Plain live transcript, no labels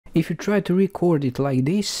If you try to record it like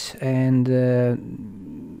this and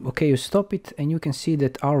okay, you stop it, and you can see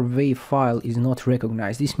that our WAV file is not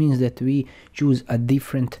recognized. This means that we choose a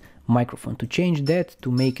different microphone. To change that,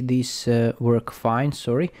 to make this work fine,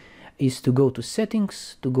 sorry, is to go to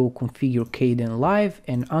settings, to go configure Kden Live,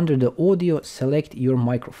 and under the audio select your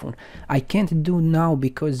microphone. I can't do now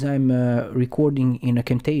because I'm recording in a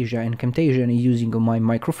Camtasia, and Camtasia is using my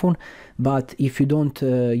microphone, but if you don't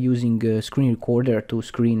using a screen recorder to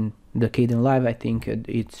screen the Kden Live, I think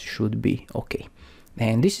it should be okay.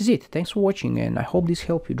 And this is it. Thanks for watching, and I hope this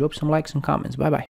helped you. Drop some likes and comments. Bye bye.